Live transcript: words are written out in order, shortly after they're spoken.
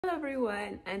Hello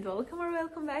everyone and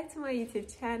welcome back to my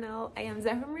YouTube channel. I am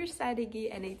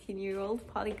Zahra.polyglot, an 18-year-old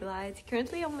polyglot.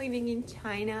 Currently I'm living in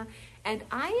China and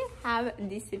I have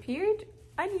disappeared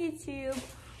on YouTube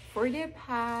for the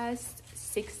past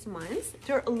 6 months.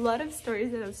 There are a lot of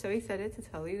stories that I'm so excited to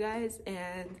tell you guys,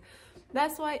 and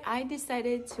that's why I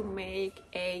decided to make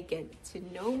a get to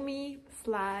know me /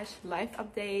 life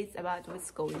updates about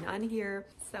what's going on here.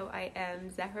 So I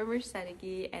am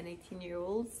Zahra.polyglot, an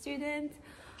 18-year-old student.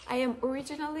 I am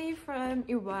originally from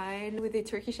Iran with a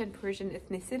Turkish and Persian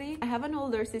ethnicity. I have an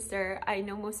older sister. I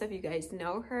know most of you guys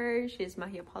know her. She's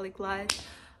Zahra.polyglot.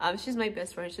 She's my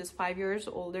best friend. She's 5 years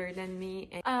older than me.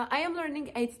 And, I am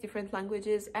learning 8 different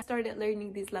languages. I started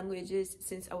learning these languages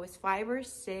since I was 5 or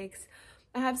 6.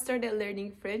 I have started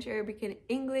learning French, Arabic, and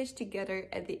English together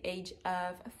at the age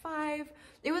of 5.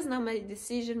 It was not my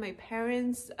decision. My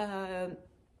parents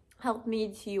helped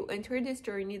me to enter this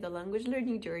journey, the language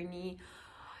learning journey.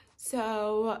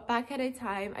 So back at a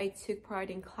time, I took part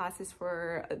in classes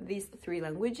for these 3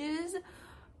 languages,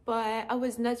 but I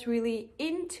was not really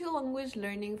into language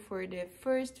learning for the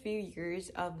first few years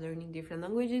of learning different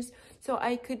languages. So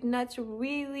I could not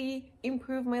really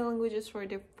improve my languages for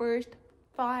the first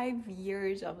 5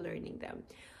 years of learning them,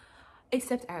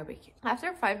 except Arabic.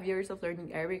 After 5 years of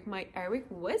learning Arabic, my Arabic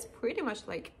was pretty much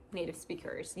like native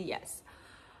speakers, yes.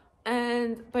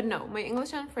 But no, my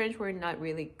English and French were not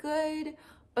really good.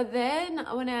 But then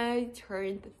when I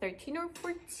turned 13 or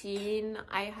 14,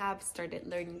 I have started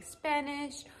learning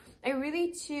Spanish. I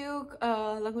really took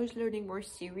language learning more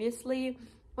seriously.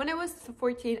 When I was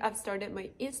 14, I've started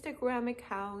my Instagram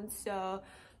account. So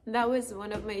that was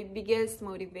one of my biggest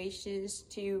motivations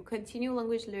to continue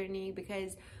language learning,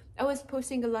 because I was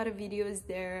posting a lot of videos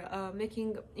there,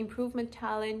 making improvement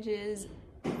challenges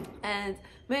and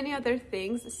many other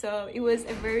things. So it was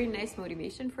a very nice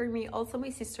motivation for me. Also, my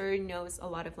sister knows a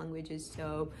lot of languages,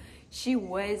 so she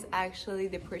was actually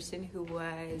the person who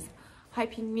was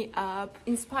hyping me up,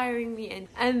 inspiring me.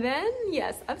 And then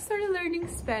yes, I've started learning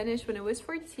Spanish when I was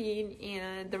 14,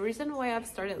 and the reason why I've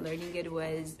started learning it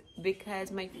was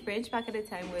because my French back at the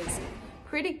time was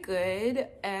pretty good,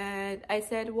 and I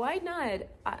said, why not?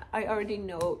 I already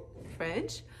know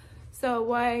French, so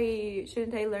why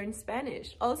shouldn't I learn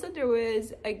Spanish? Also, there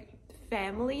was a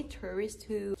family tourist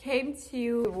who came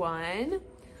to Iran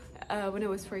when I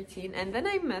was 14, and then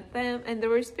I met them and they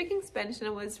were speaking Spanish and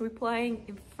I was replying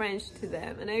in French to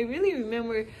them, and I really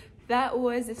remember that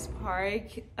was a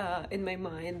spark in my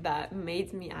mind that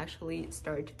made me actually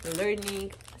start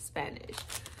learning Spanish.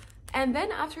 And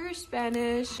then after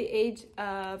Spanish, at the age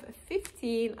of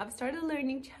 15, I've started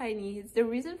learning Chinese. The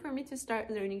reason for me to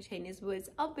start learning Chinese was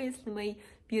obviously my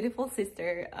beautiful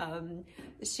sister.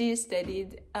 She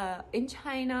studied in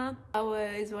China. That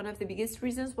was one of the biggest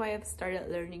reasons why I've started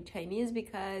learning Chinese,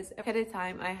 because at the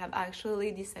time I have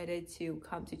actually decided to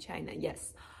come to China.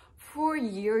 Yes, 4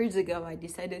 years ago I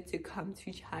decided to come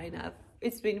to China.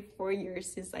 It's been 4 years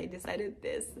since I decided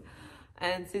this.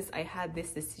 And since I had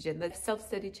this decision that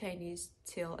self-study Chinese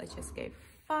till HSK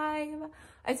 5,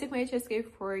 I took my HSK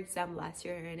 4 exam last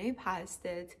year and I passed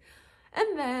it.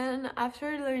 And then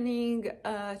after learning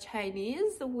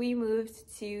Chinese, we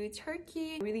moved to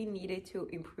Turkey. I really needed to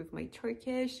improve my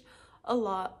Turkish a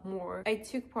lot more. I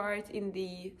took part in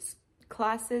the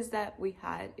classes that we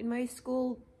had in my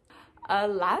school.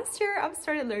 Last year, I've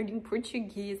started learning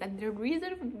Portuguese, and the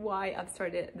reason why I've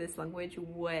started this language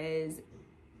was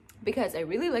because I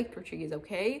really like Portuguese,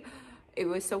 okay? It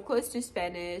was so close to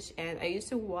Spanish, and I used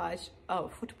to watch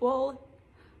football.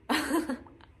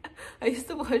 I used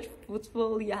to watch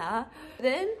football, yeah.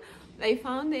 Then I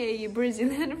found a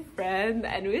Brazilian friend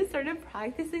and we started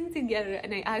practicing together,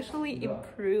 and I actually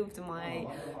improved my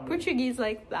Portuguese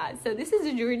like that. So this is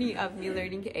a journey of me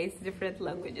learning 8 different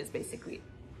languages, basically.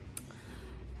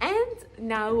 And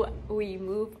now we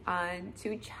move on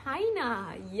to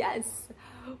China. Yes.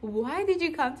 Why did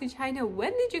you come to China?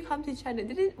 When did you come to China?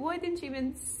 Why didn't you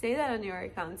even say that on your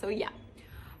account? So yeah,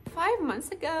 5 months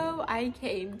ago I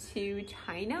came to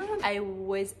China. I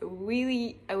was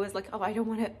like, oh, I don't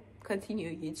want to continue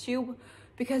YouTube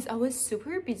because I was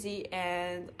super busy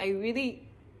and I really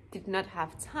did not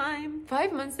have time.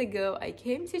 5 months ago I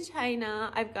came to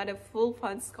China. I've got a full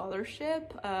fund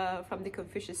scholarship from the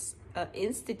Confucius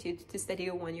Institute to study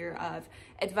 1 year of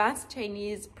advanced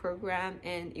Chinese program,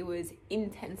 and it was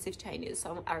intensive Chinese.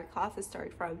 So our classes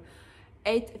start from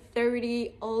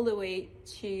 8:30 all the way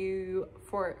to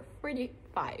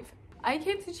 4:45. I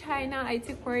came to China, I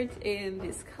took part in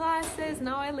these classes.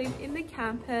 Now I live in the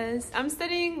campus. I'm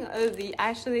studying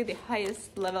actually the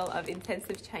highest level of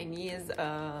intensive Chinese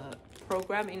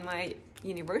program in my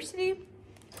university.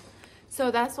 So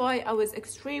that's why I was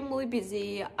extremely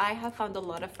busy. I have found a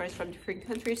lot of friends from different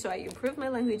countries, so I improved my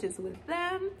languages with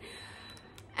them.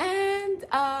 And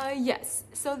yes,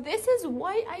 so this is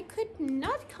why I could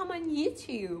not come on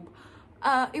YouTube.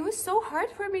 It was so hard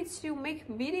for me to make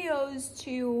videos,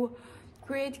 to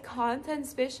create content,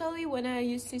 especially when I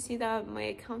used to see that my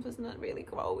account was not really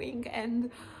growing, and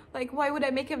like, why would I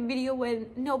make a video when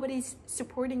nobody's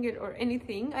supporting it or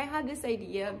anything? I had this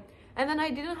idea, and then I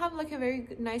didn't have like a very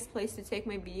nice place to take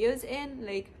my videos in.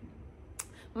 Like,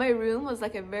 my room was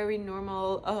like a very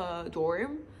normal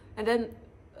dorm, and then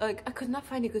like I could not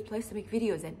find a good place to make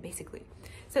videos in, basically.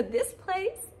 So this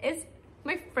place is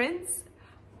my friend's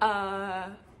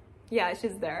yeah,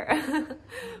 she's there.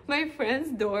 My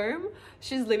friend's dorm.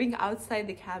 She's living outside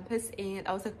the campus, and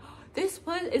I was like, this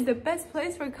place is the best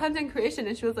place for content creation.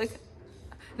 And she was like,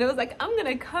 and I was like, I'm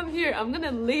gonna come here, I'm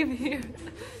gonna live here.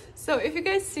 So if you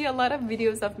guys see a lot of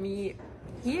videos of me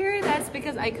here, that's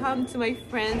because I come to my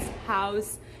friend's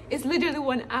house. It's literally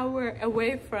 1 hour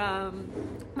away from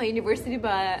my university,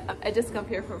 but I just come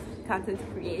here for content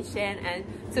creation and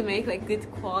to make like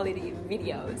good quality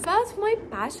videos. About my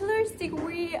bachelor's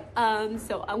degree,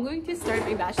 so I'm going to start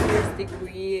my bachelor's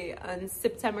degree on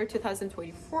September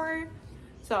 2024.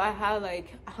 So I have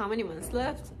like, how many months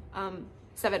left?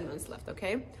 7 months left.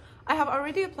 Okay, I have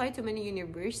already applied to many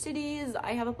universities.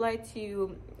 I have applied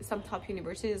to some top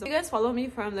universities. If you guys follow me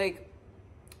from like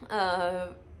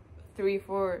 3,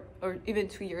 4, or even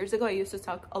 2 years ago, I used to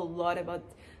talk a lot about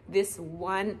this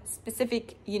one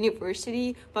specific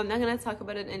university, but I'm not gonna talk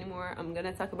about it anymore. I'm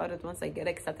gonna talk about it once I get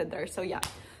accepted there. So yeah,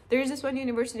 there's this one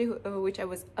university which I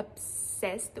was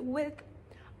obsessed with,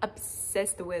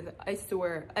 I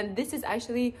swear. And this is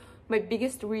actually my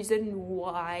biggest reason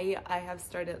why I have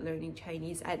started learning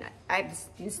Chinese, and I've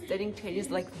been studying Chinese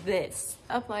like this.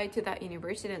 Applied to that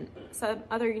university and some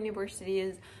other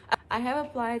universities. I have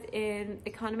applied in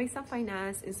economics and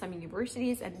finance in some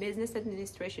universities and business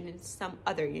administration in some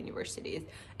other universities,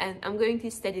 and I'm going to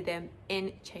study them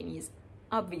in Chinese,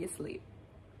 obviously.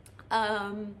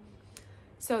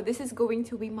 So this is going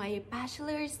to be my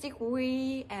bachelor's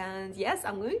degree, and yes,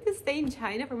 I'm going to stay in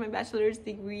China for my bachelor's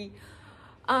degree.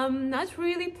 I'm not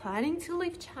really planning to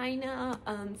leave China.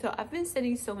 So I've been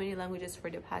studying so many languages for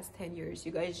the past 10 years,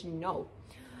 you guys know.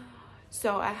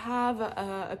 So I have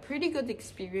a pretty good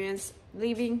experience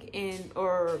living,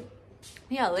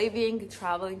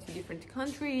 traveling to different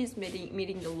countries,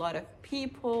 meeting a lot of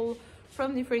people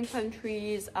from different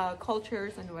countries,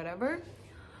 cultures and whatever.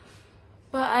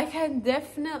 But I can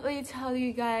definitely tell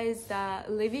you guys that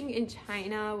living in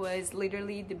China was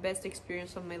literally the best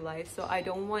experience of my life. So I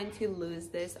don't want to lose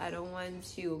this. I don't want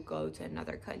to go to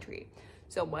another country.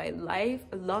 So my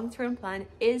long-term plan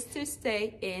is to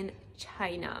stay in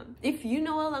China. If you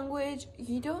know a language,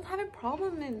 you don't have a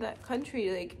problem in that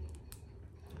country. Like,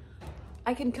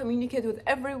 I can communicate with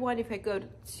everyone. If I go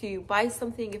to buy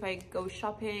something, if I go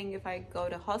shopping, if I go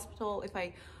to hospital, if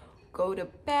I go to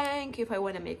bank, if I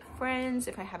want to make friends,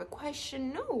 if I have a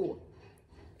question, no,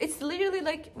 it's literally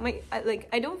like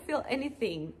I don't feel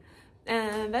anything.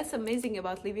 And that's amazing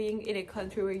about living in a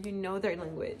country where you know their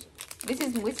language. This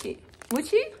is Muchi.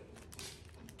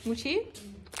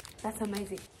 That's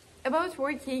amazing. About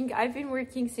working, I've been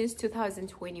working since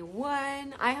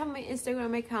 2021. I have my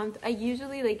Instagram account. I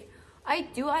usually I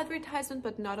do advertisement,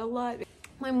 but not a lot.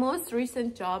 My most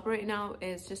recent job right now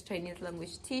is just Chinese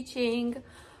language teaching.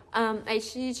 I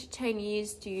teach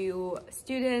Chinese to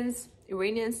students,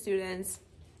 Iranian students.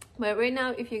 But right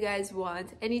now, if you guys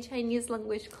want any Chinese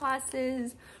language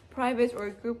classes, private or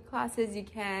group classes, you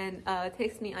can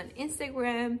text me on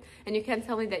Instagram, and you can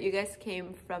tell me that you guys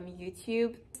came from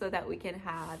YouTube so that we can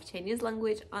have Chinese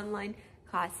language online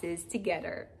classes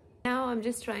together. Now I'm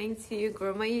just trying to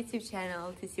grow my YouTube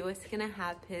channel to see what's gonna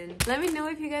happen. Let me know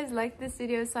if you guys like this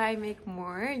video so I make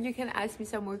more. You can ask me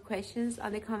some more questions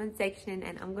on the comment section,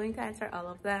 and I'm going to answer all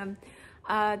of them.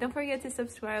 Don't forget to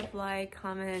subscribe, like,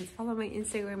 comment, follow my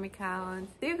Instagram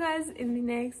account. See you guys in the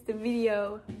next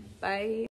video. Bye.